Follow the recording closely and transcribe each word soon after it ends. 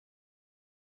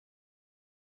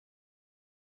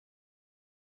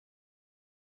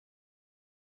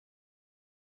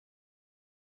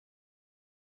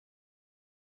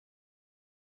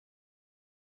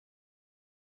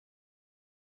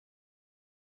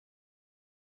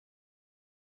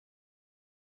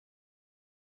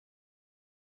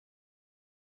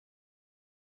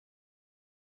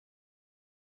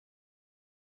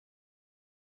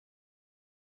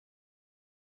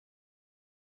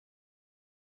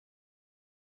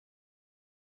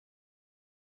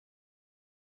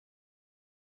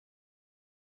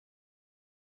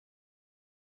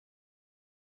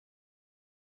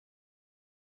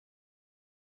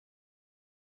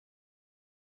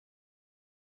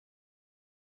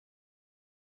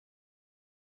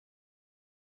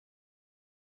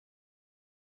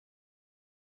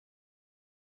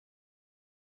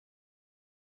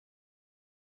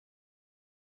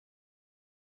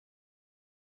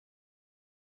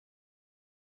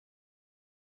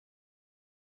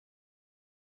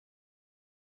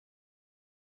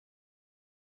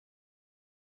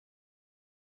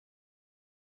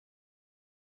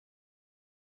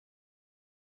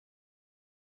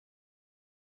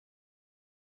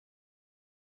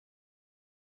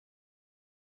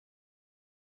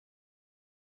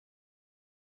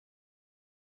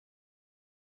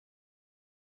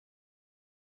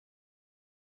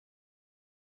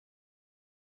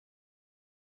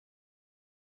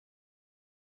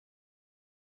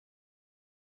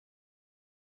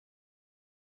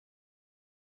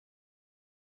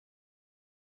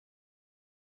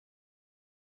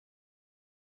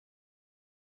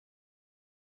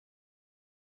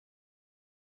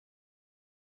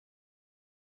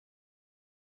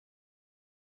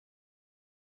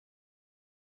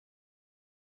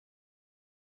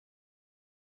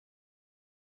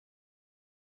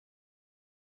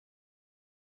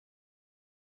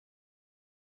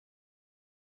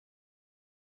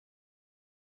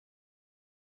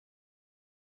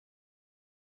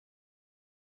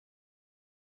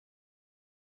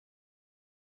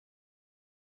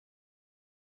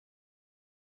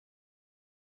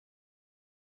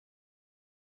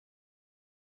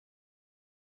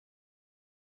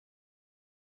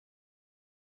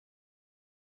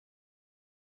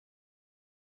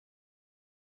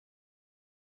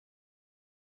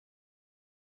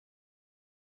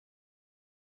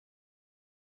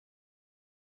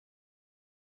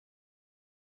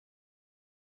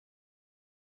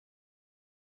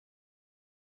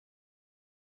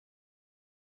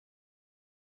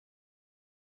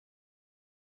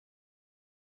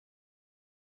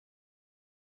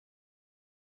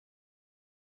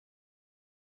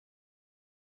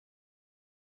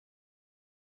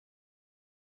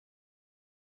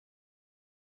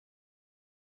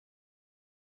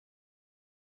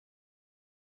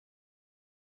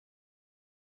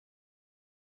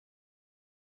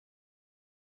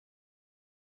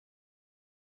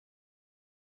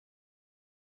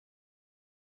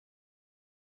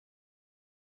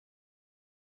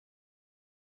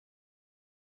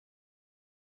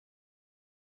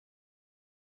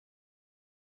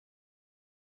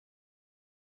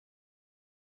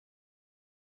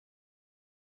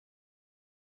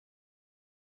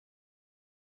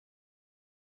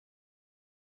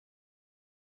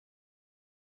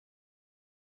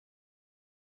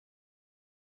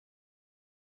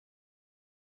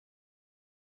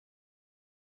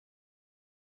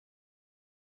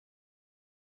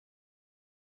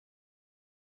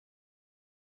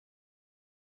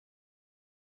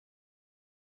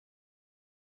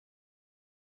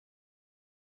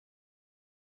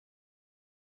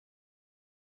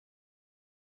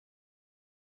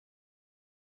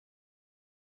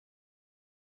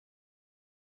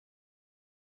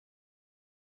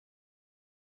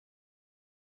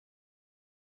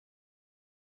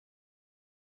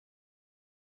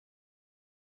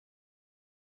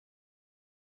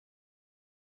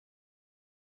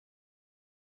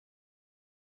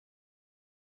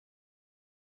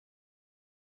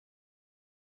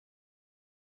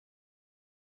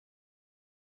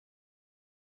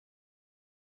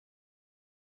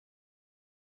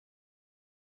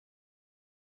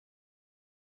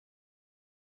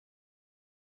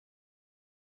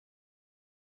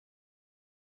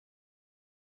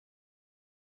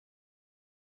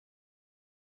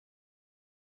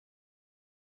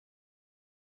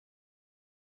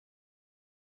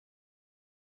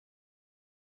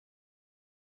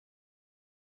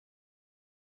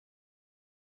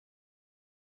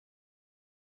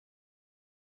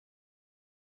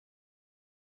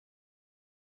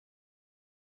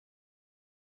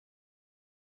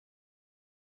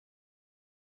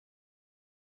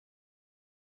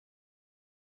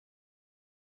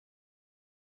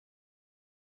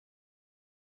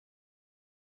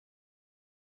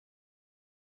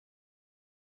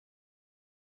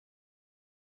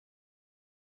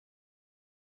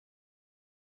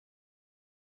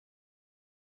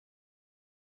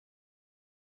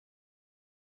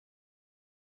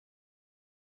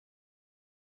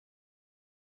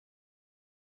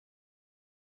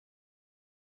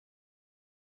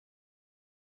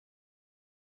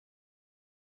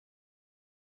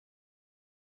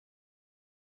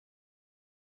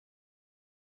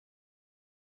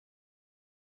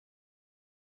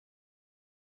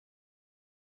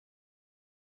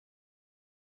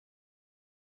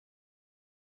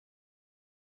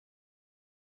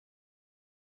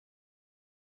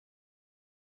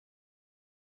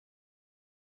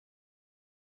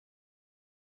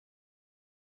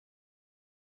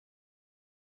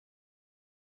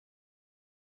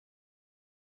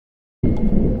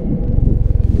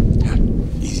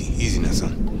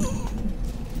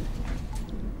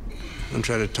Don't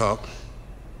try to talk.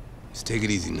 Just take it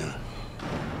easy now.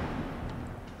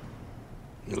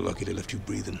 You're lucky they left you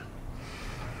breathing.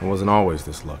 I wasn't always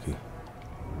this lucky.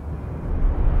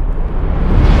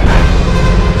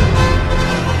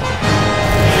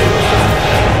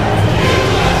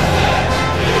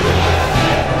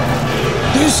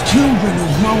 This Cuban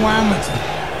is no amateur.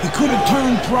 He could have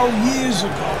turned pro years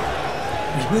ago.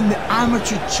 He's been the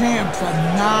amateur champ for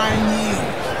 9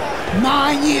 years.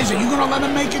 9 years, are you gonna let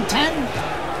him make it 10?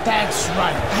 That's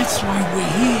right, that's why we're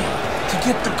here, to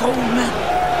get the gold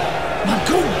medal. Now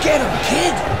go get him,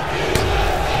 kid!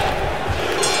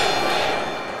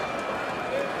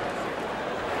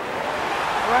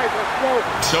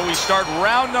 So we start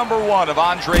round number 1 of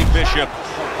Andre Bishop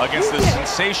against the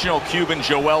sensational Cuban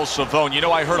Joel Savone. You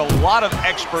know, I heard a lot of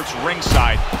experts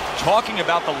ringside talking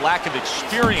about the lack of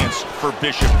experience for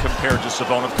Bishop compared to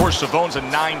Savone. Of course, Savone's a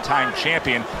 9-time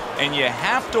champion, and you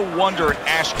have to wonder and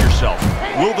ask yourself,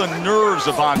 will the nerves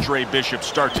of Andre Bishop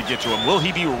start to get to him? Will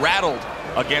he be rattled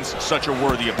against such a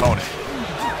worthy opponent?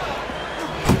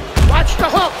 Watch the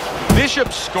hook!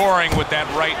 Bishop scoring with that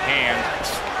right hand.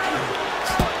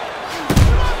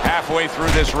 Halfway through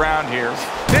this round here.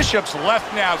 Bishop's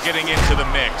left now getting into the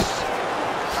mix.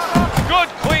 Good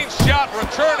clean shot,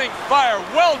 returning fire.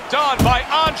 Well done by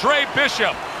Andre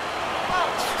Bishop.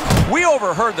 We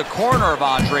overheard the corner of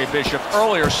Andre Bishop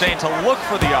earlier saying to look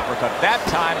for the uppercut. That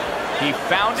time, he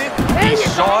found it, he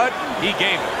saw it, he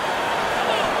gave it.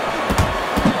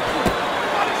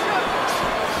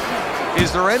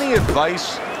 Is there any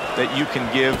advice that you can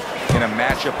give in a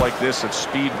matchup like this of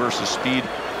speed versus speed,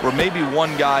 where maybe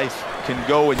one guy can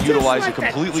go and utilize a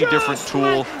completely different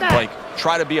tool, like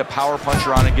try to be a power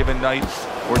puncher on a given night,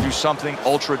 or do something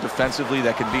ultra defensively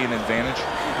that could be an advantage?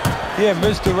 Yeah,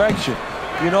 misdirection.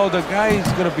 You know, the guy's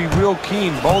going to be real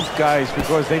keen, both guys,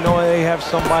 because they know they have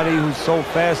somebody who's so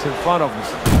fast in front of them.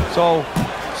 So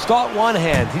start one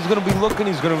hand. He's going to be looking,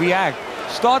 he's going to react.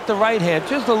 Start the right hand,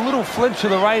 just a little flinch to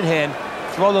the right hand,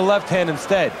 throw the left hand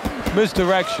instead.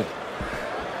 Misdirection.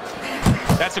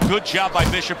 That's a good job by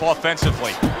Bishop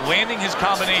offensively. Landing his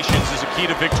combinations is a key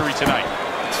to victory tonight.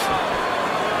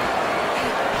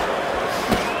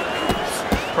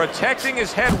 Protecting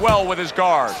his head well with his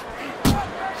guard.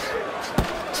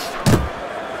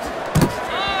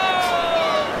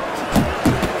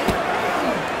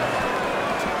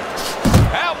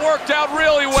 That worked out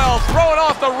really well, throwing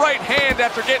off the right hand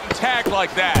after getting tagged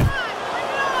like that.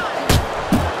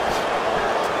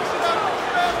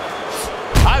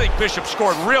 I think Bishop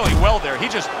scored really well there. He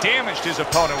just damaged his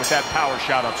opponent with that power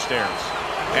shot upstairs.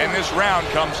 And this round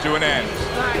comes to an end.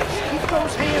 Nice. Keep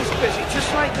those hands busy,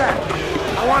 just like that.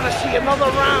 I want to see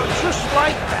another round just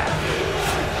like that.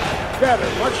 Better,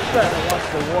 much better. Watch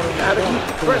the water. Now to keep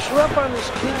the pressure up on this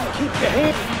kid and keep your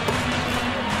hand.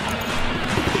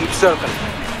 Keep circling.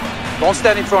 Don't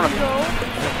stand in front of me.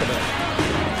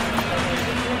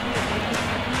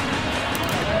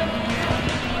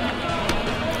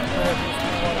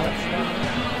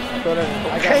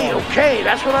 Okay,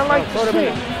 that's what I like to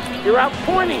see. You're out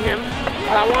pointing him,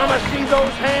 but I want to see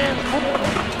those hands.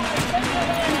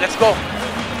 Let's go.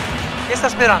 ¿Qué está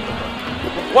esperando?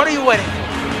 What are you waiting for?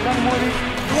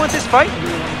 You want this fight?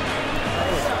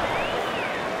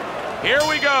 Here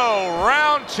we go.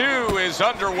 Round 2 is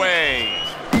underway.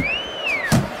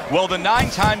 Well, the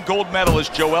 9-time gold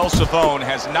medalist Joel Savone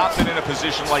has not been in a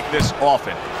position like this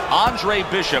often. Andre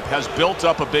Bishop has built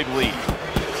up a big lead.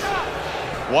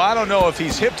 Well, I don't know if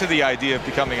he's hip to the idea of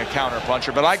becoming a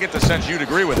counterpuncher, but I get the sense you'd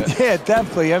agree with it. Yeah,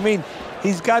 definitely. I mean,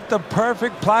 he's got the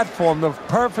perfect platform, the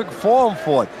perfect form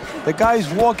for it. The guy's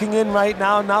walking in right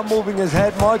now, not moving his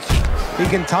head much. He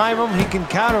can time him, he can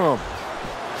counter him.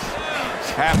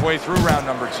 Halfway through round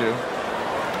number 2.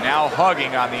 Now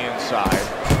hugging on the inside.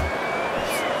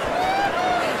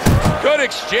 Good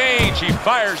exchange, he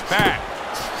fires back.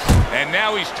 And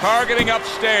now he's targeting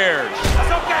upstairs.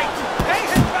 That's okay. Hey,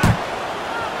 hit back.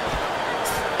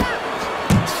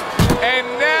 And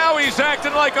now he's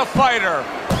acting like a fighter,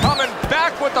 coming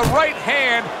back with the right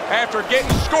hand after getting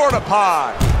scored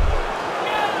upon.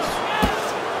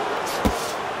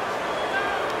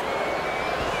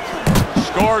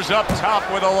 Scores up top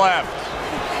with a left.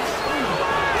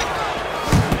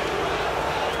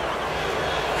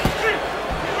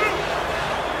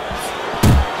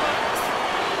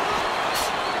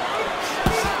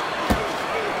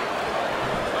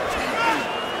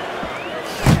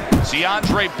 See,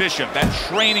 Andre Bishop, that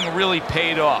training really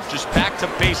paid off. Just back to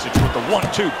basics with the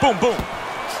 1-2, boom, boom.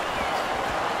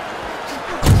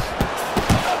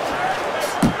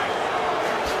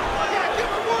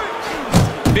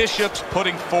 Bishop's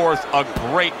putting forth a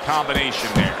great combination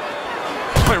there.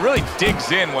 But he really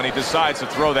digs in when he decides to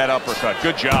throw that uppercut.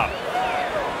 Good job.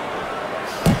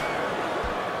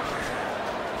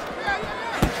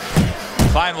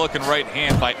 Fine-looking right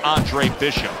hand by Andre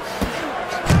Bishop.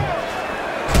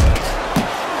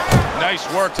 Nice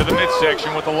work to the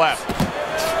midsection with the left.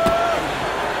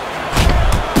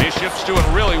 Bishop's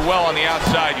doing really well on the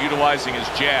outside, utilizing his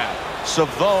jab.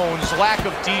 Savone's lack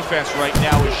of defense right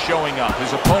now is showing up.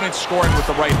 His opponent's scoring with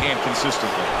the right hand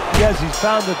consistently. Yes, he's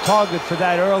found the target for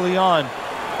that early on,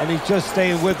 and he's just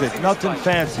staying with it. Nothing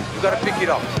fancy. You gotta pick it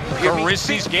up.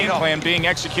 Carissy's game plan being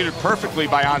executed perfectly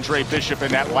by Andre Bishop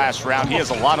in that last round. He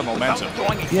has a lot of momentum.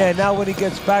 Yeah, now when he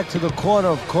gets back to the corner,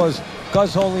 of course,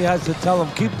 Gus only has to tell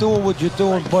him, keep doing what you're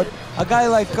doing. But a guy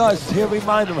like Gus, he'll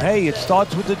remind him, hey, it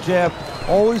starts with the jab,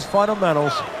 always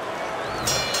fundamentals.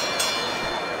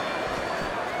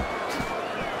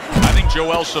 I think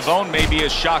Joel Savone may be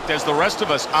as shocked as the rest of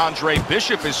us. Andre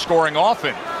Bishop is scoring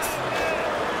often.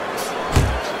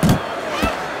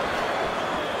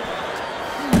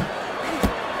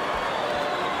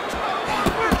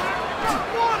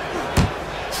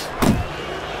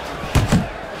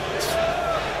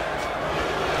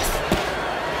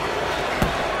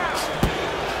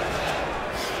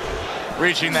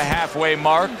 Reaching the halfway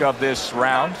mark of this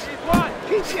round.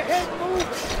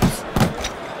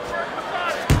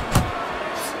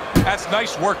 That's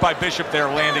nice work by Bishop there,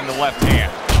 landing the left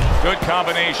hand. Good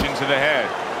combination to the head.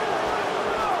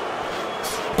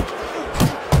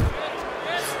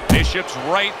 Bishop's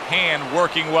right hand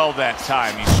working well that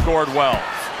time. He scored well.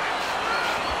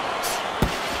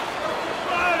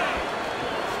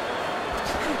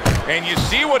 And you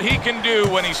see what he can do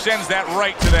when he sends that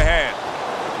right to the head.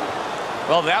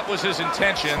 Well, that was his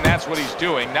intention, and that's what he's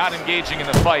doing. Not engaging in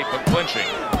the fight, but clinching.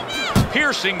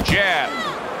 Piercing jab.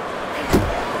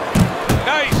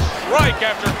 Nice strike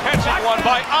after catching one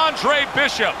by Andre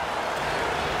Bishop.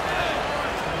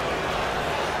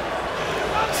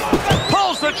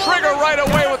 Pulls the trigger right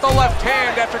away with the left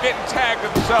hand after getting tagged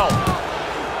himself.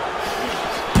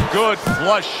 Good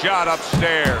flush shot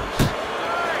upstairs.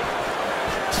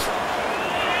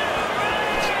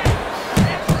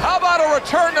 How about a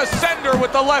return to sender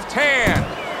with the left hand?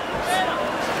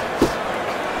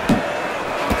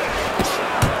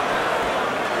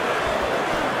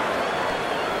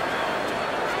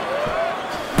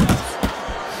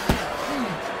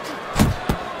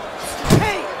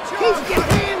 Hey, keep your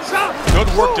hands up!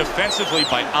 Good work defensively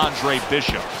by Andre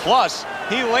Bishop. Plus,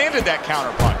 he landed that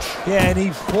counterpunch. Yeah, and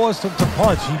he forced him to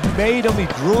punch. He made him, he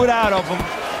drew it out of him,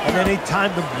 and then he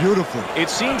timed him beautifully. It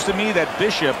seems to me that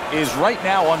Bishop is right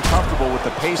now uncomfortable with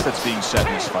the pace that's being set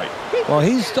in this fight. Well,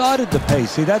 he started the pace.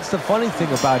 See, that's the funny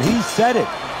thing about it. He said it,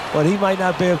 but he might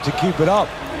not be able to keep it up.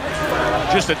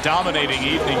 Just a dominating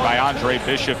evening by Andre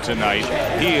Bishop tonight.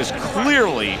 He is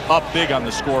clearly up big on the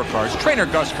scorecards. Trainer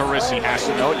Gus Carissy has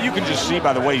to know it. You can just see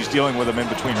by the way he's dealing with him in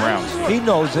between rounds. He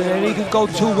knows it, and he can go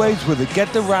two ways with it.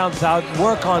 Get the rounds out,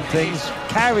 work on things,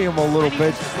 carry him a little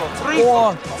bit,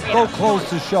 or go close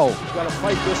the show. You gotta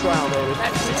fight this round, Otis.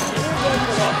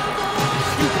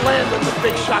 Keep landing the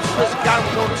big shots. Chris got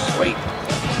him going straight.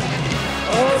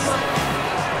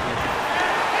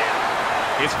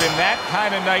 It's been that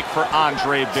kind of night for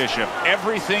Andre Bishop.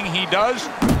 Everything he does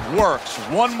works.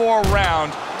 One more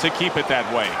round to keep it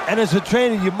that way. And as a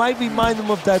trainer, you might remind him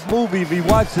of that movie if he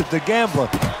watched it, The Gambler.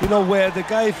 You know, where the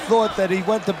guy thought that he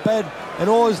went to bed and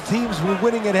all his teams were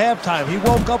winning at halftime. He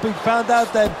woke up and found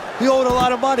out that he owed a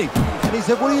lot of money. And he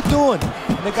said, what are you doing?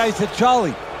 And the guy said,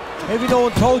 Charlie, maybe no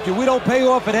one told you, we don't pay you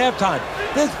off at halftime.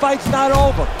 This fight's not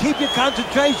over. Keep your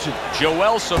concentration.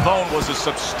 Joel Savone was a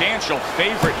substantial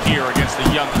favorite here against the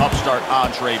young upstart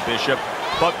Andre Bishop.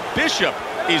 But Bishop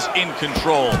is in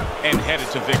control and headed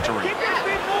to victory.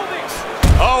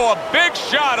 Oh, a big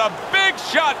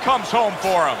shot comes home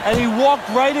for him. And he walked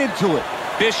right into it.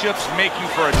 Bishop's making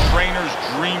for a trainer's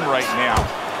dream right now.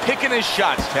 Picking his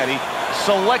shots, Teddy.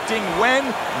 Selecting when,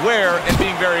 where, and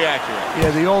being very accurate.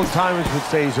 Yeah, the old timers would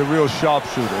say he's a real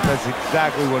sharpshooter. That's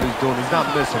exactly what he's doing. He's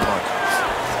not missing much.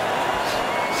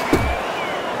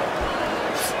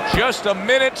 Just a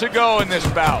minute to go in this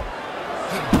bout.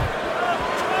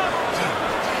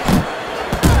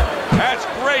 That's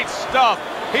great stuff.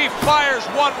 He fires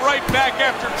one right back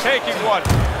after taking one.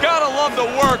 Gotta love the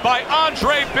work by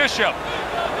Andre Bishop.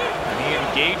 And he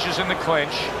engages in the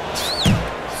clinch.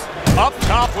 Up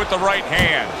top with the right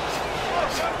hand.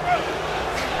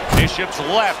 Bishop's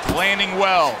left landing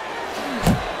well.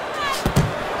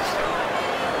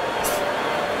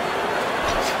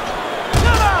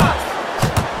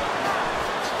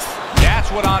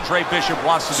 That's what Andre Bishop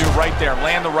wants to do right there,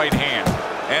 land the right hand.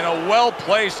 And a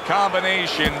well-placed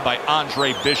combination by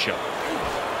Andre Bishop.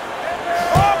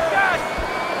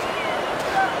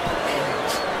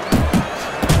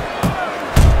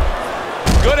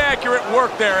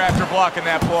 work there after blocking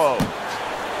that blow.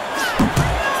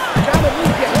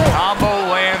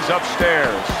 Combo lands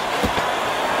upstairs.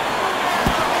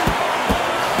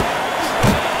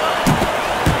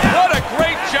 What a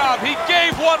great job. He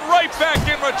gave one right back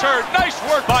in return. Nice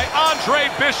work by Andre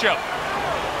Bishop.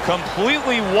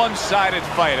 Completely one-sided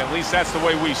fight. At least that's the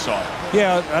way we saw it.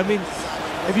 Yeah, I mean,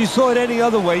 if you saw it any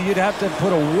other way, you'd have to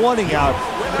put a warning out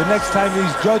the next time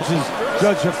these judges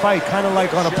judge a fight, kind of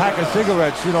like on a pack of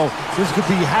cigarettes. You know, this could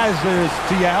be hazardous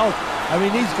to your health. I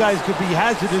mean, these guys could be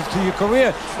hazardous to your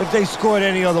career if they scored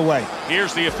any other way.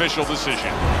 Here's the official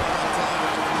decision.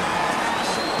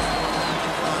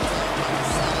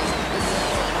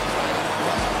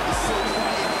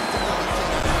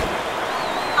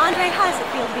 Andre, how does it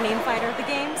feel to be named Fighter of the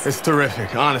Games? It's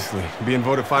terrific, honestly. Being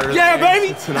voted fighter of the Yeah, games,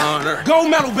 baby! It's an honor. Gold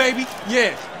medal, baby!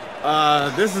 Yeah.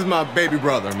 This is my baby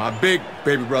brother, my big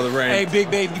baby brother, Ray. Hey,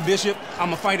 big baby Bishop,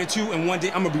 I'm a fighter too, and one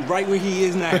day I'm gonna be right where he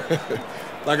is now.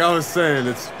 Like I was saying,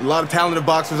 it's a lot of talented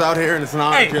boxers out here, and it's an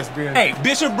honor just being... Hey,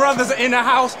 Bishop brothers are in the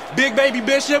house. Big baby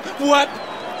Bishop, what?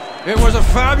 It was a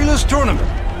fabulous tournament.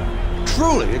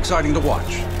 Truly exciting to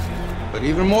watch. But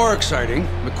even more exciting,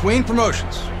 McQueen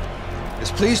Promotions is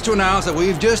pleased to announce that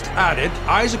we've just added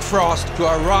Isaac Frost to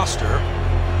our roster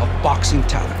of boxing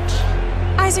talent.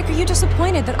 Isaac, are you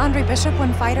disappointed that Andre Bishop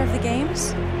won Fighter of the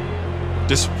Games?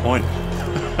 Disappointed.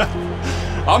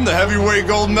 I'm the heavyweight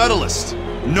gold medalist.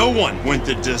 No one went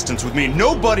the distance with me.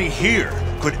 Nobody here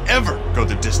could ever go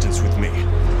the distance with me.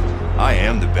 I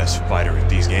am the best fighter at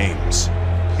these games.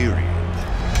 Period.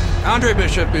 Andre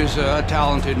Bishop is a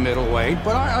talented middleweight,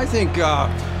 but I think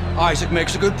Isaac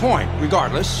makes a good point.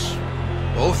 Regardless,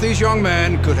 both these young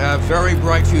men could have very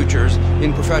bright futures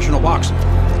in professional boxing.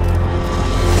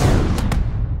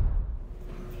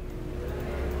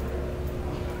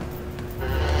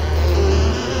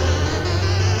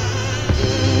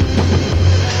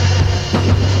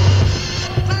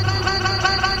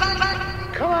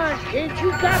 Come on, kid,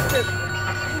 you got this.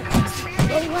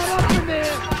 Don't let up in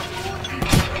there.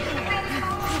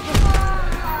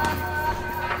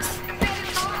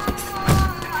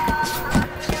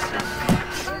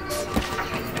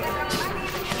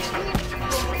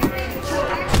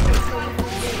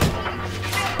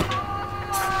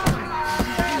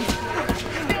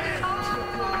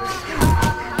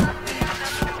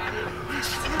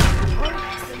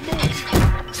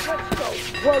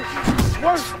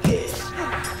 Work it.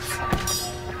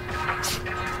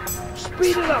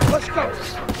 Speed it up, let's go.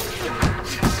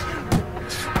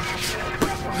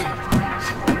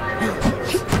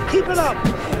 Keep it up.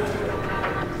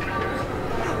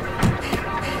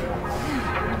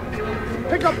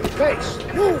 Pick up the pace.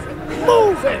 Move it,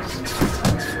 move it.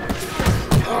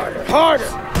 Harder,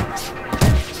 harder.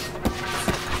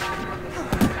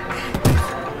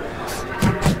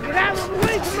 Get out of the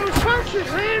way from those punches,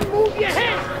 man. Move your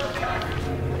head.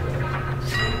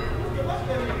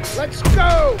 Let's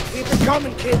go! Keep it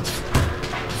coming, kids.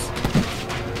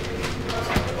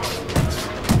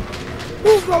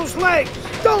 Move those legs!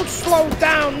 Don't slow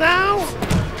down now!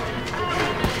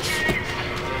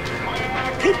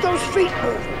 Keep those feet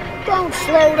moving. Don't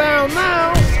slow down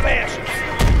now! Faster!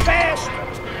 Faster!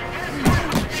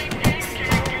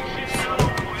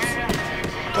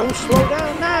 Don't slow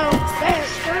down now!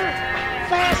 Faster!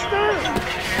 Faster!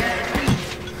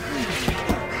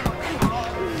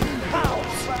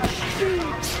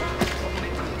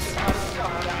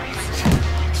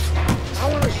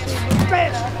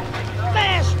 Fast!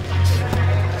 Fast!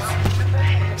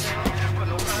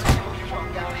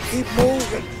 Keep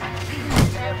moving.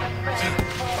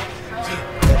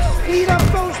 Let's speed up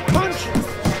those punches.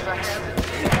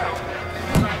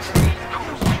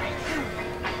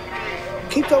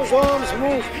 Keep those arms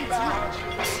moving.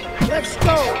 Let's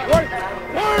go. Work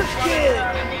it.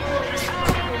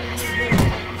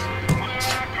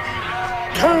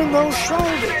 Turn those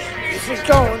shoulders. This is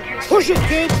going. Push it,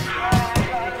 kid.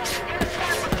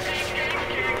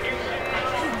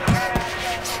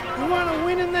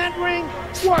 In that ring,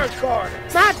 work harder.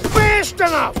 Not fast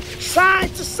enough.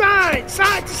 Side to side,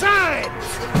 side to side.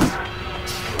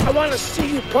 I want to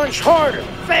see you punch harder,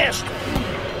 faster.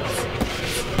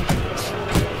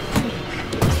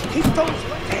 Keep those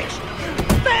legs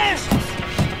fast.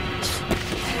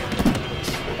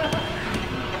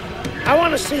 I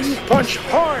want to see you punch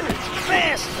harder,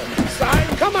 faster.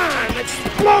 Side, come on,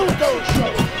 explode those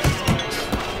shoulders.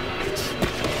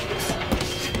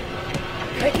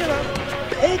 Pick it up.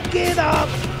 Pick it up!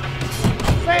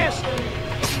 Fast!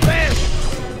 Fast!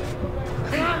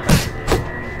 Come on!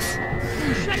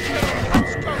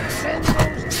 Let's go! Send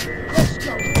those! Let's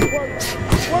go!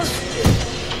 Work it!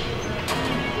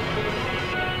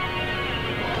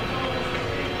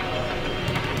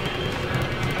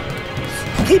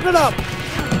 Keep it up.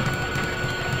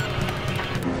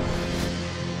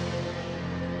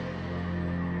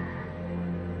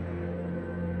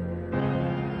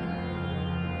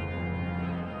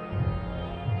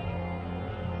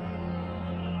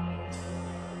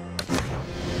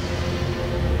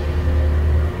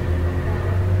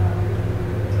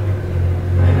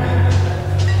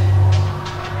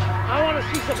 I want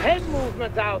to see some head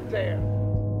movement out there.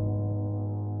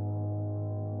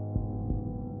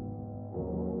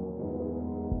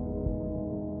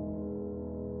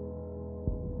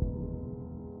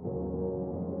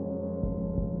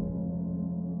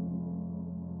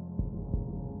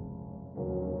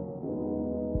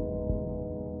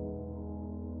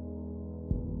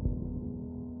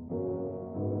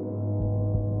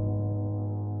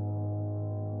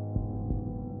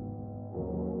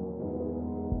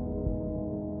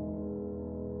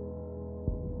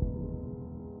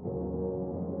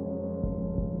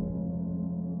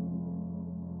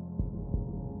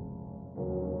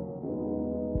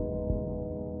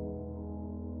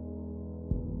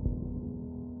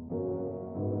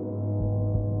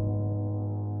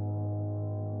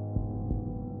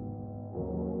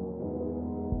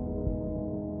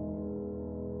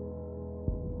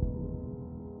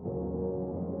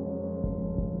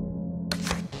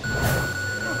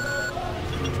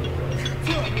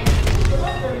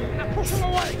 Push him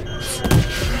away.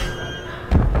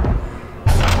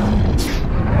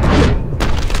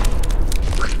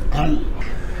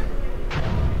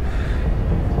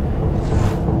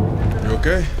 You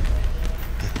okay?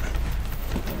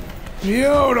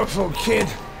 Beautiful, kid.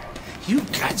 You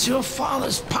got your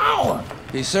father's power.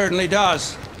 He certainly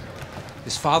does.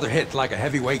 His father hit like a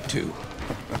heavyweight, too.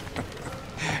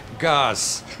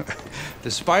 Gus,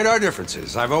 despite our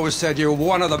differences, I've always said you're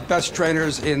one of the best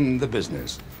trainers in the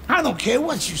business. I don't care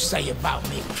what you say about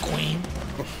me, Queen.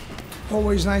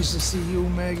 Always nice to see you,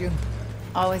 Megan.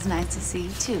 Always nice to see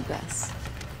you too, Gus.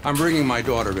 I'm bringing my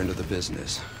daughter into the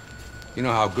business. You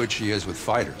know how good she is with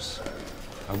fighters.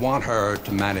 I want her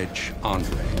to manage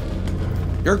Andre.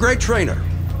 You're a great trainer.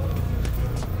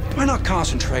 Why not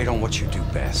concentrate on what you do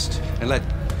best and let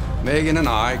Megan and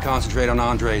I concentrate on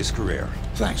Andre's career?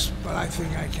 Thanks, but I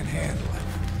think I can handle it.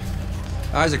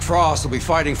 Isaac Frost will be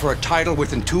fighting for a title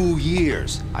within 2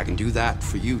 years. I can do that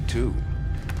for you, too.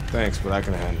 Thanks, but I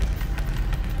can handle it.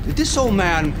 Did this old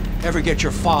man ever get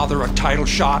your father a title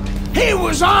shot? He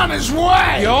was on his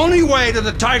way! The only way to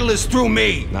the title is through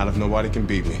me! Not if nobody can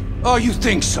beat me. Oh, you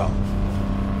think so?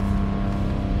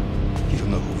 You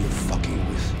don't know who you're fucking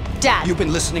with. Dad! You've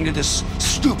been listening to this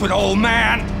stupid old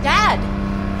man! Dad!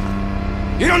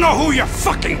 You don't know who you're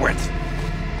fucking with!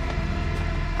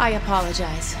 I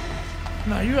apologize.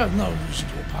 No, you have no reason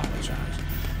to apologize.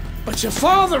 But your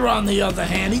father, on the other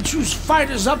hand, he chews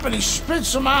fighters up and he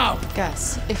spits them out.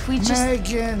 Gus, if we just...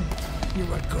 Megan,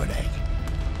 you're a good egg.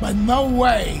 But no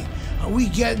way are we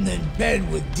getting in bed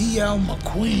with D.L.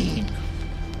 McQueen.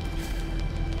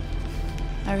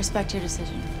 I respect your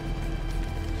decision.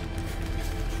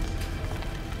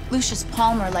 Lucius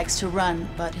Palmer likes to run,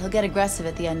 but he'll get aggressive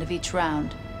at the end of each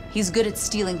round. He's good at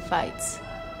stealing fights.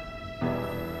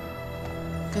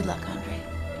 Good luck, Andre.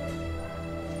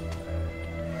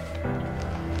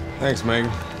 Thanks,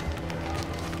 Megan.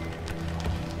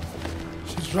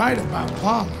 She's right about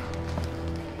Palmer.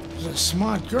 She's a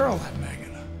smart girl, that Megan.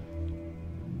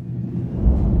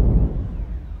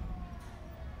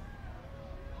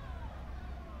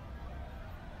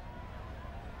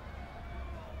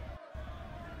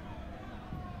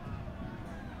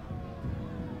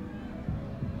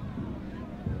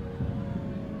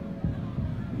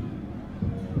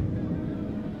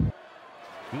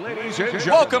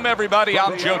 Welcome, everybody.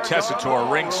 I'm Joe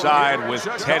Tessitore, ringside with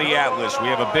Teddy Atlas. We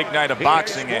have a big night of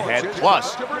boxing ahead.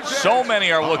 Plus, so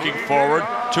many are looking forward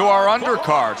to our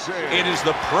undercard. It is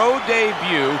the pro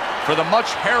debut for the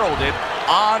much-heralded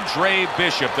Andre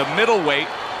Bishop. The middleweight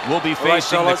will be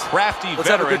facing the crafty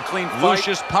veteran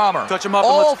Lucius Palmer. Touch him up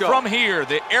and all let's go. from here,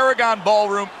 the Aragon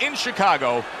Ballroom in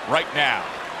Chicago right now.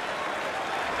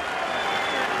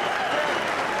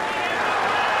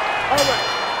 All right.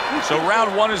 So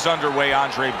round one is underway.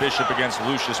 Andre Bishop against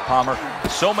Lucius Palmer.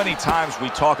 So many times we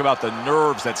talk about the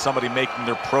nerves that somebody making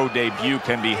their pro debut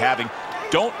can be having.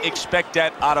 Don't expect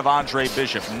that out of Andre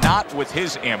Bishop, not with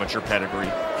his amateur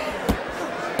pedigree.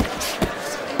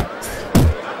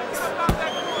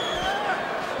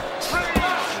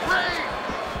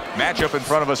 Matchup in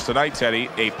front of us tonight, Teddy,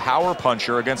 a power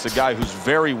puncher against a guy who's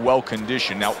very well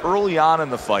conditioned. Now, early on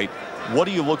in the fight, what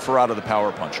do you look for out of the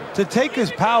power puncher? To take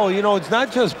his power, you know, it's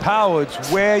not just power,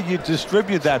 it's where you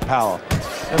distribute that power.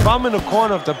 If I'm in the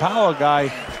corner of the power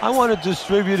guy, I want to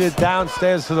distribute it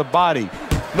downstairs to the body.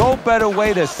 No better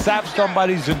way to sap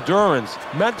somebody's endurance,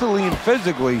 mentally and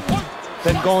physically,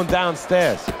 than going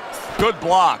downstairs. Good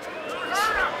block.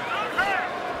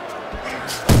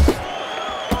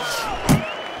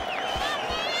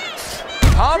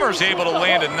 Palmer's able to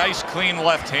land a nice, clean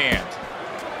left hand.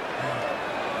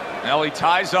 Now he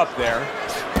ties up there.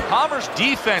 Palmer's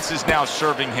defense is now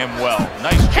serving him well.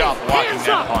 Nice job blocking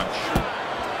that punch.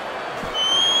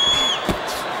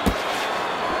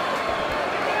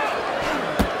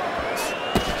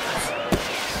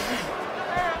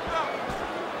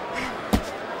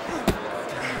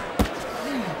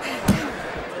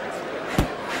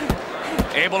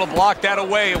 Able to block that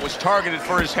away. It was targeted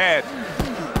for his head.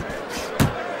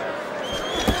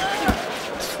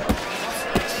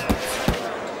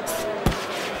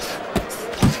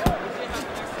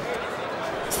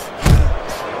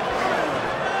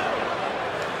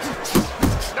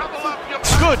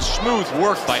 Good smooth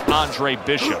work by Andre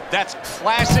Bishop. That's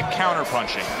classic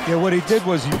counterpunching. Yeah, what he did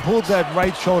was he pulled that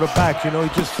right shoulder back. You know, he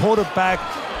just pulled it back,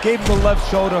 gave him the left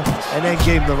shoulder, and then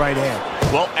gave him the right hand.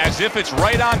 Well, as if it's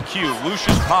right on cue,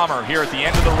 Lucius Palmer here at the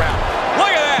end of the round.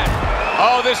 Look at that!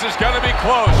 Oh, this is going to be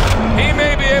close. He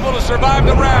may be able to survive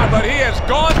the round, but he has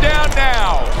gone down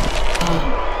now.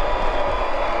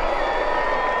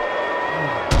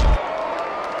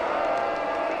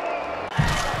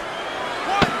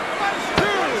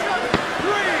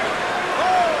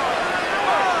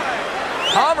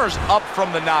 Palmer's up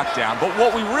from the knockdown, but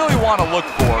what we really want to look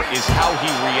for is how he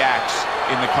reacts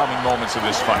in the coming moments of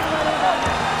this fight.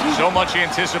 So much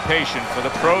anticipation for the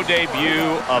pro debut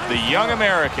of the young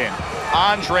American,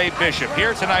 Andre Bishop,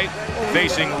 here tonight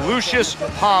facing Lucius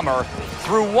Palmer.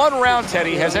 Through one round,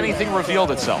 Teddy, has anything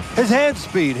revealed itself? His hand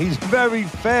speed, he's very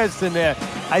fast in there.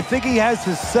 I think he has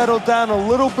to settle down a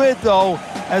little bit, though,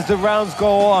 as the rounds go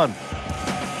on.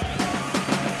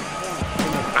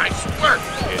 Nice work,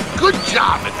 kid. Good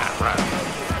job in that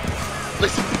round.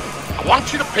 Listen, I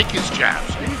want you to pick his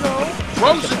jabs. Here you go.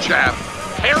 Throws a jab,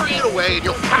 parry it away, and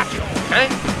you'll catch it, okay?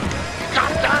 You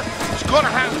got that? It's gonna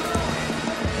happen.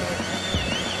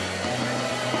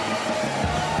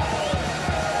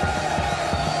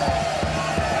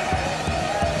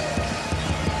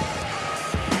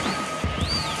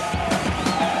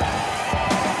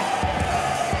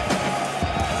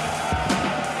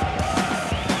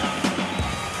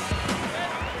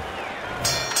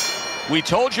 We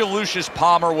told you Lucius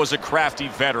Palmer was a crafty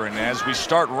veteran. As we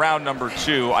start round number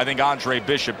 2, I think Andre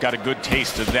Bishop got a good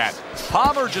taste of that.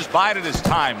 Palmer just bided his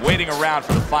time, waiting around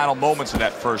for the final moments of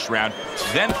that first round,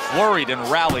 then flurried and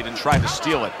rallied and tried to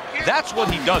steal it. That's what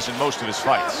he does in most of his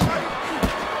fights.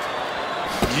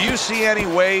 Do you see any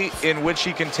way in which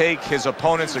he can take his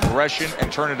opponent's aggression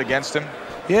and turn it against him?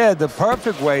 Yeah, the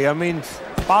perfect way. I mean,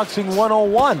 boxing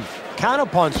 101,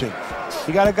 counterpunching.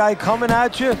 You got a guy coming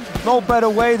at you, no better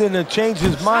way than to change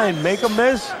his mind. Make him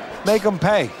miss, make him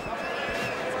pay.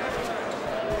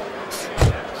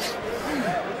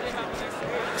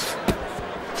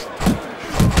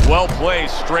 Well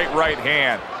placed, straight right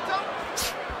hand.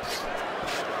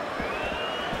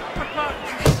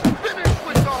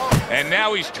 And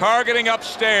now he's targeting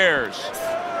upstairs.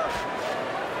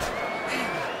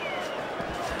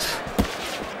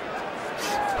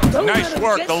 Nice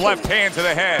work, the left hand to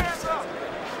the head.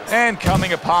 And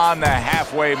coming upon the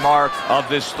halfway mark of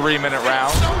this 3-minute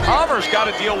round, Palmer's got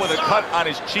to deal with a cut on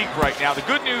his cheek right now. The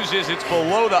good news is it's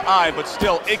below the eye, but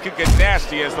still, it could get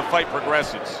nasty as the fight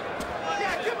progresses.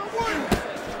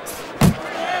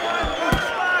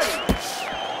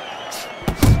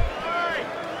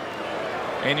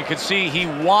 And you can see he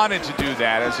wanted to do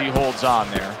that as he holds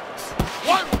on there.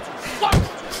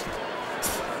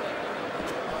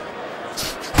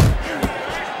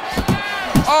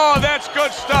 Oh, that's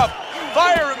good stuff.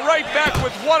 Firing right back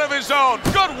with one of his own.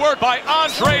 Good work by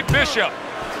Andre Bishop.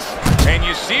 And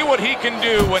you see what he can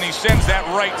do when he sends that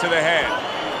right to the head.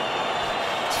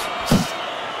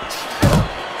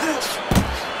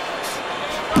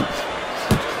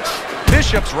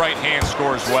 Bishop's right hand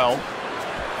scores well.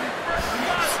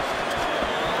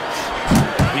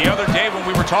 The other day when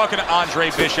we were talking to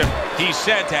Andre Bishop, he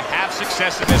said to have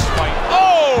success in this fight.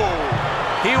 Oh!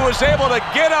 He was able to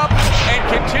get up and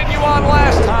continue on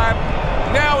last time.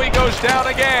 Now he goes down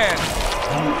again.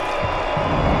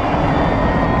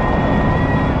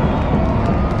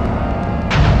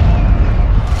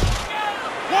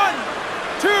 One,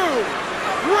 two,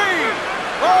 three,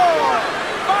 four,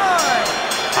 five.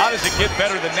 How does it get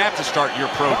better than that to start your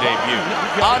pro debut?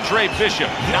 Andre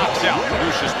Bishop knocks out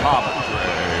Lucius Palmer.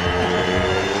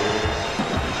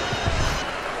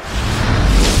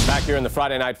 Back here in the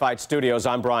Friday Night Fight studios,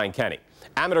 I'm Brian Kenny.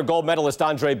 Amateur gold medalist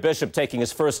Andre Bishop taking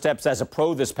his first steps as a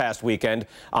pro this past weekend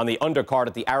on the undercard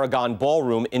at the Aragon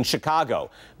Ballroom in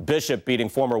Chicago. Bishop beating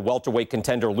former welterweight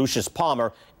contender Lucius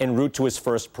Palmer en route to his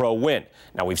first pro win.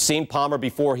 Now, we've seen Palmer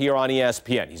before here on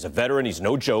ESPN. He's a veteran, he's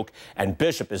no joke, and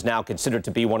Bishop is now considered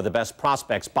to be one of the best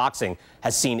prospects boxing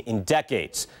has seen in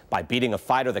decades. By beating a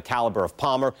fighter the caliber of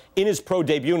Palmer in his pro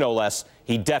debut, no less,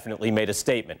 he definitely made a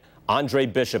statement. Andre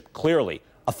Bishop clearly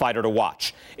a fighter to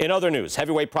watch. In other news,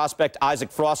 heavyweight prospect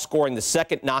Isaac Frost scoring the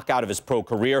second knockout of his pro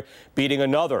career, beating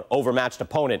another overmatched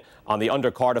opponent on the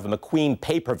undercard of a McQueen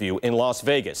pay-per-view in Las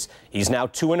Vegas. He's now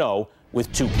 2-0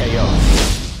 with 2 KOs.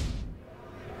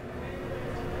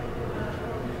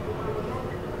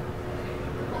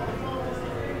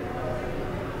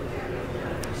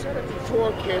 I said it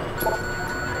before, kid.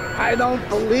 I don't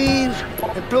believe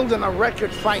in building a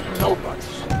record fighting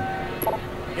nobodies.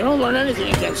 You don't learn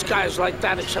anything against guys like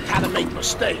that except how to make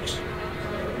mistakes.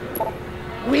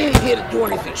 We ain't here to do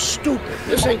anything stupid.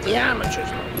 This ain't the amateurs.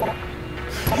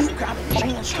 You got a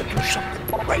chance to do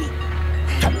something great,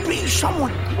 to be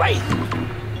someone great.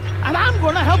 And I'm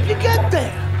gonna help you get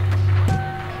there.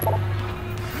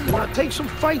 You're gonna take some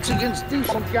fights against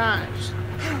decent guys.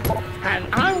 And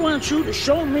I want you to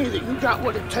show me that you got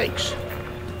what it takes.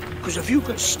 Because if you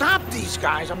can stop these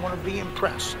guys, I'm gonna be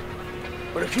impressed.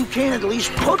 But if you can't at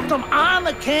least put them on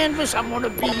the canvas, I'm gonna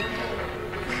be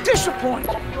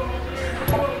disappointed.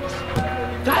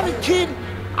 Got it, kid?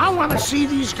 I wanna see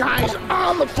these guys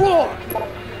on the floor.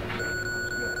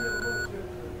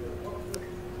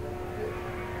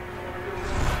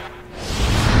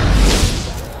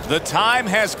 The time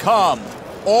has come.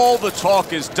 All the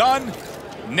talk is done.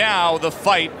 Now the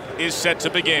fight is set to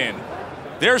begin.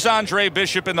 There's Andre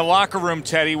Bishop in the locker room,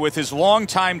 Teddy, with his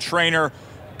longtime trainer,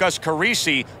 Gus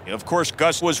Carisi. Of course,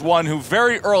 Gus was one who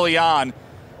very early on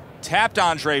tapped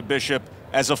Andre Bishop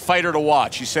as a fighter to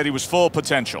watch. He said he was full of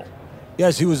potential.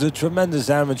 Yes, he was a tremendous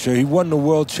amateur. He won the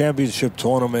World Championship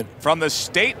tournament. From the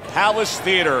State Palace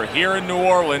Theater here in New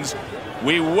Orleans,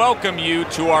 we welcome you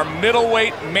to our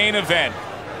middleweight main event.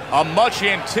 A much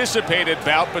anticipated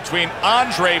bout between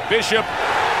Andre Bishop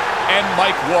and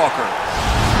Mike Walker.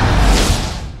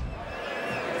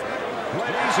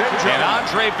 And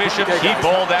Andre Bishop keep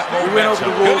all that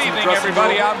momentum. Good evening,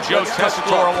 everybody. I'm Joe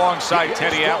Tessitore alongside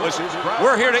Teddy Atlas.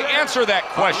 We're here to answer that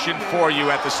question for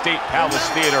you at the State Palace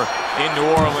Theater in New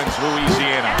Orleans,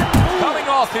 Louisiana.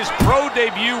 Coming off his pro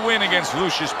debut win against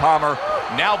Lucius Palmer,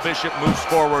 now Bishop moves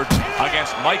forward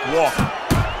against Mike Walker.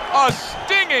 A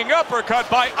stinging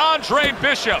uppercut by Andre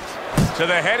Bishop. To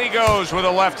the head he goes with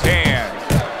a left hand.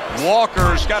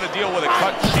 Walker's got to deal with a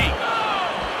cut cheek.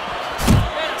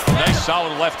 Nice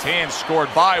solid left hand scored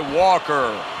by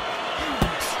Walker.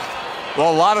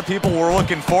 Well, a lot of people were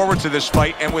looking forward to this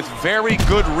fight, and with very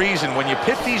good reason. When you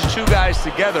pit these two guys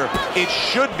together, it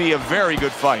should be a very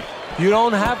good fight. You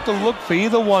don't have to look for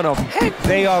either one of them.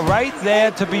 They are right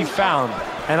there to be found,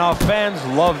 and our fans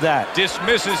love that.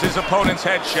 Dismisses his opponent's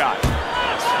headshot.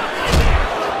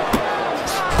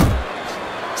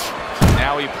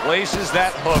 Now he places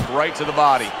that hook right to the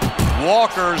body.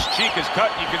 Walker's cheek is cut.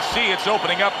 You can see it's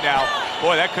opening up now.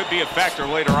 Boy, that could be a factor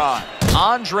later on.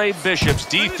 Andre Bishop's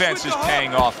defense is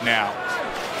paying off now.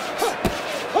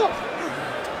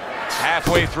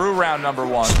 Halfway through round number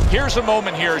one. Here's a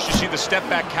moment here as you see the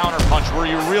step-back counter-punch where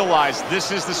you realize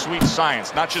this is the sweet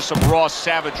science, not just some raw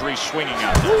savagery swinging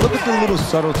out. Look at the little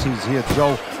subtleties here,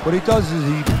 Joe. What he does is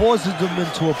he forces them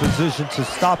into a position to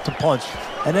stop the punch.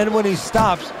 And then when he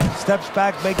stops, steps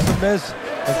back, makes a miss,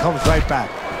 and comes right back.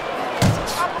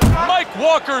 Mike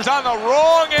Walker's on the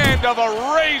wrong end of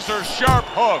a razor-sharp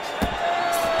hook.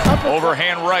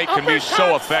 Overhand right can be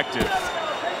so effective.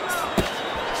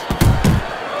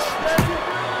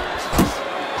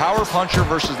 Power puncher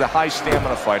versus the high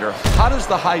stamina fighter. How does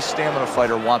the high stamina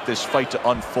fighter want this fight to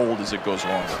unfold as it goes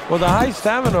along? Well, the high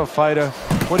stamina fighter,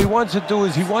 what he wants to do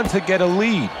is he wants to get a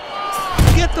lead.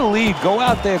 Get the lead, go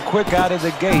out there quick out of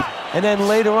the gate, and then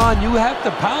later on you have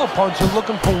the power puncher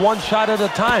looking for one shot at a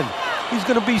time. He's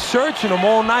going to be searching him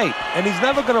all night, and he's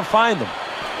never going to find him.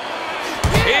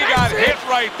 He got hit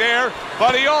right there,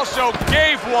 but he also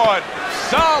gave one.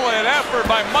 Solid effort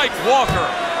by Mike Walker.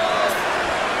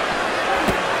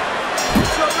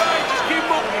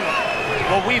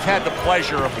 Well, we've had the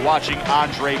pleasure of watching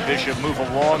Andre Bishop move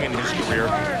along in his career.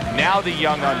 Now the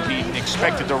young unbeaten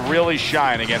expected to really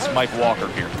shine against Mike Walker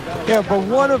here. Yeah, but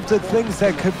one of the things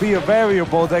that could be a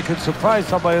variable that could surprise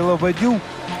somebody a little bit, you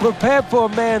prepare for a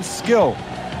man's skill,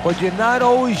 but you're not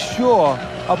always sure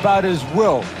about his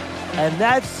will. And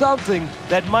that's something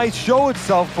that might show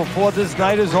itself before this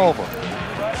night is over.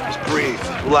 breathe,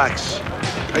 relax.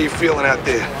 How you feeling out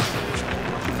there?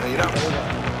 You know.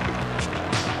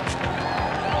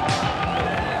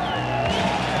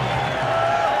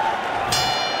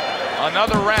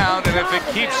 Another round, and if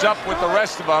it keeps up with the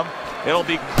rest of them, it'll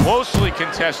be closely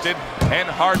contested and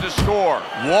hard to score.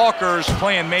 Walker's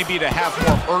plan may be to have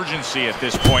more urgency at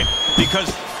this point because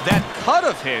that cut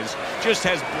of his just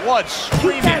has blood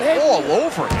streaming all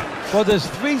over him. Well, there's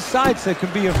three sides that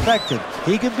can be affected.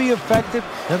 He can be affected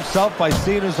himself by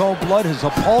seeing his own blood. His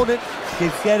opponent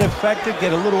can get affected,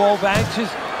 get a little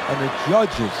over-anxious, and the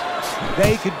judges,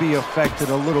 they could be affected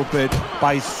a little bit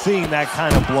by seeing that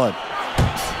kind of blood.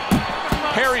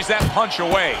 Parries that punch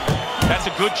away. That's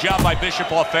a good job by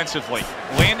Bishop offensively.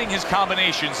 Landing his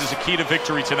combinations is a key to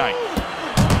victory tonight.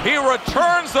 He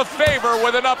returns the favor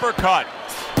with an uppercut.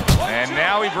 And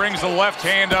now he brings the left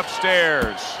hand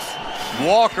upstairs.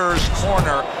 Walker's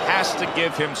corner has to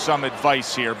give him some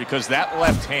advice here because that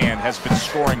left hand has been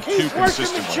scoring too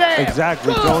consistently.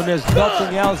 Exactly, Joe, and there's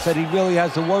nothing else that he really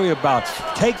has to worry about.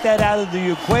 Take that out of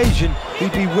the equation,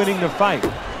 he'd be winning the fight.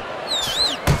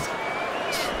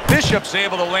 Bishop's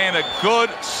able to land a good,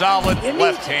 solid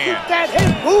left hand.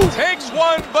 Takes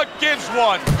one, but gives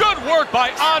one. Good work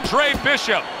by Andre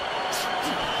Bishop.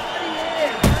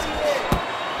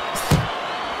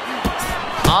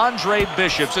 Andre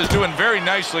Bishop is doing very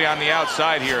nicely on the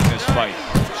outside here in this fight.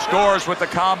 Scores with the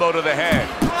combo to the head.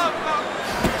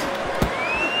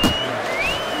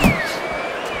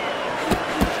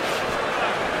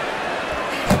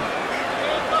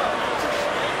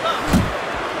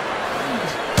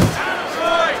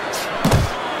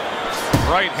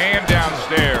 Right hand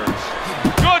downstairs.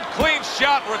 Good clean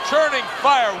shot, returning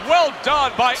fire. Well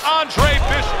done by Andre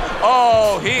Bishop.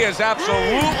 Oh, he is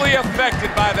absolutely affected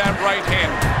by that right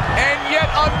hand. And yet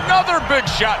another big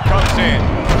shot comes in.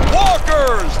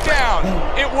 Walker's down.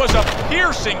 It was a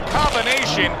piercing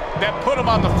combination that put him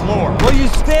on the floor. Well, you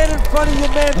stand in front of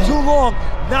your man too long,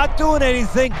 not doing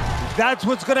anything, that's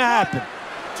what's going to happen.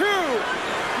 2, 3,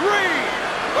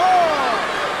 4.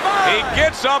 He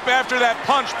gets up after that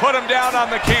punch, put him down on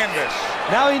the canvas.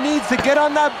 Now he needs to get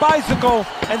on that bicycle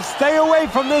and stay away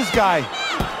from this guy.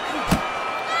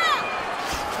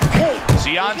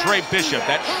 See, Andre Bishop,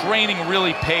 that training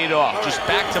really paid off. Just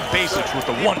back to basics with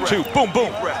the 1-2, boom,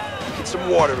 boom. Get some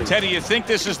water in. Teddy, you think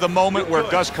this is the moment where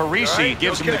Gus Carisi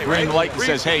gives him the green light and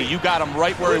says, hey, you got him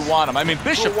right where he want him? I mean,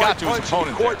 Bishop got to his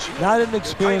opponent there. Not an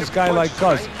experienced guy like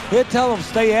Gus. He'll tell him,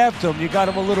 stay after him. You got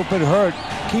him a little bit hurt.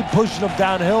 Keep pushing him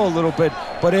downhill a little bit,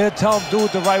 but he'll tell him, do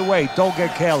it the right way. Don't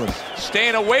get careless.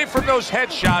 Staying away from those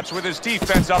headshots with his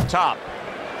defense up top.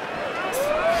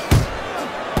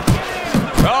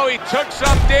 Oh, he took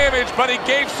some damage, but he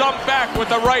gave some back with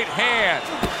the right hand.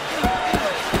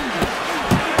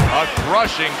 A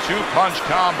crushing two-punch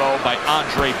combo by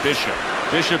Andre Bishop.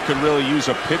 Bishop could really use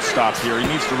a pit stop here. He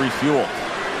needs to refuel.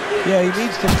 Yeah, he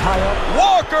needs to tie up.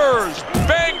 Walker's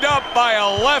banged up by a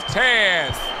left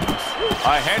hand.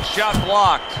 A headshot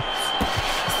blocked.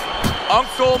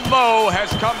 Uncle Mo has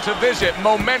come to visit.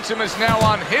 Momentum is now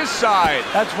on his side.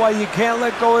 That's why you can't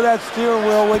let go of that steering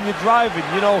wheel when you're driving.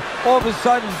 You know, all of a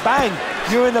sudden, bang,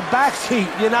 you're in the back seat.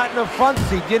 You're not in the front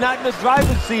seat. You're not in the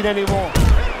driver's seat anymore.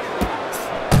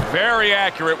 Very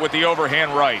accurate with the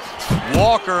overhand right.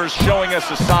 Walker's showing us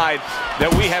a side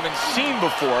that we haven't seen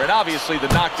before, and obviously the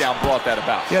knockdown brought that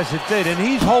about. Yes, it did, and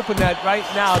he's hoping that right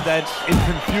now that it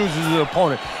confuses his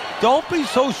opponent. Don't be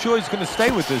so sure he's going to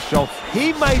stay with this, Joe.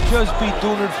 He might just be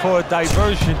doing it for a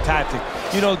diversion tactic.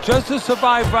 You know, just to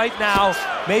survive right now,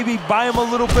 maybe buy him a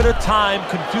little bit of time,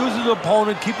 confuse his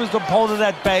opponent, keep his opponent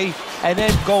at bay, and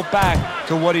then go back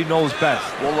to what he knows best.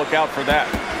 We'll look out for that.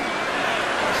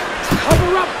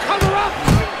 Cover up, cover up!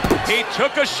 He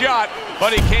took a shot,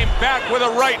 but he came back with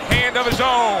a right hand of his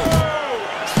own.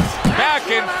 Back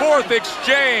and forth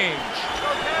exchange.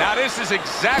 Now this is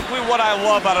exactly what I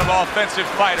love out of an offensive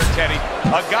fighter, Teddy.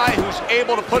 A guy who's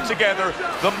able to put together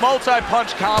the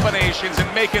multi-punch combinations and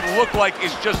make it look like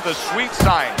it's just a sweet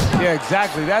science. Yeah,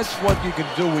 exactly. That's what you can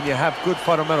do when you have good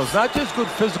fundamentals. Not just good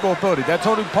physical ability. That's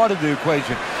only part of the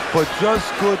equation. But just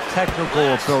good technical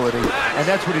ability. And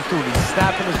that's what he's doing. He's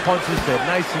snapping his punches. They're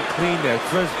nice and clean. They're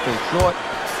crisp. They're short.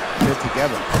 They're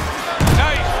together.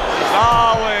 Nice.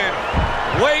 Solid.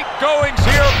 Late goings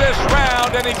here of this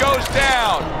round, and he goes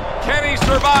down. Can he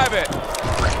survive it? 1,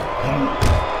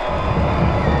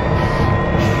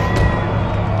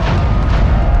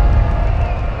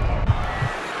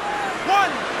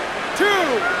 2,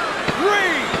 3,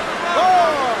 4,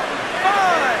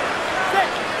 5,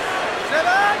 6, 7,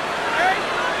 8,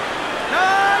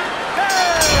 9, 10.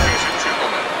 Ladies and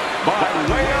gentlemen, by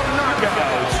way of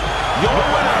knockouts, your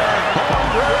winner,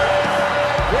 Andre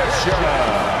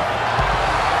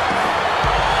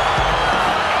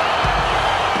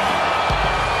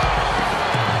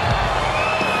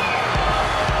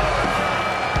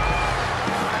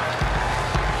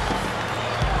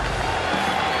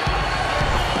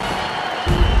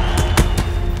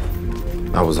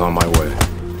I was on my way,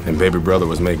 and baby brother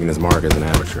was making his mark as an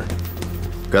amateur.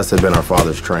 Gus had been our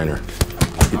father's trainer.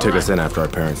 He took us in after our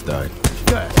parents died.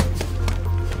 Good.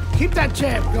 Keep that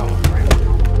jab going, Ray.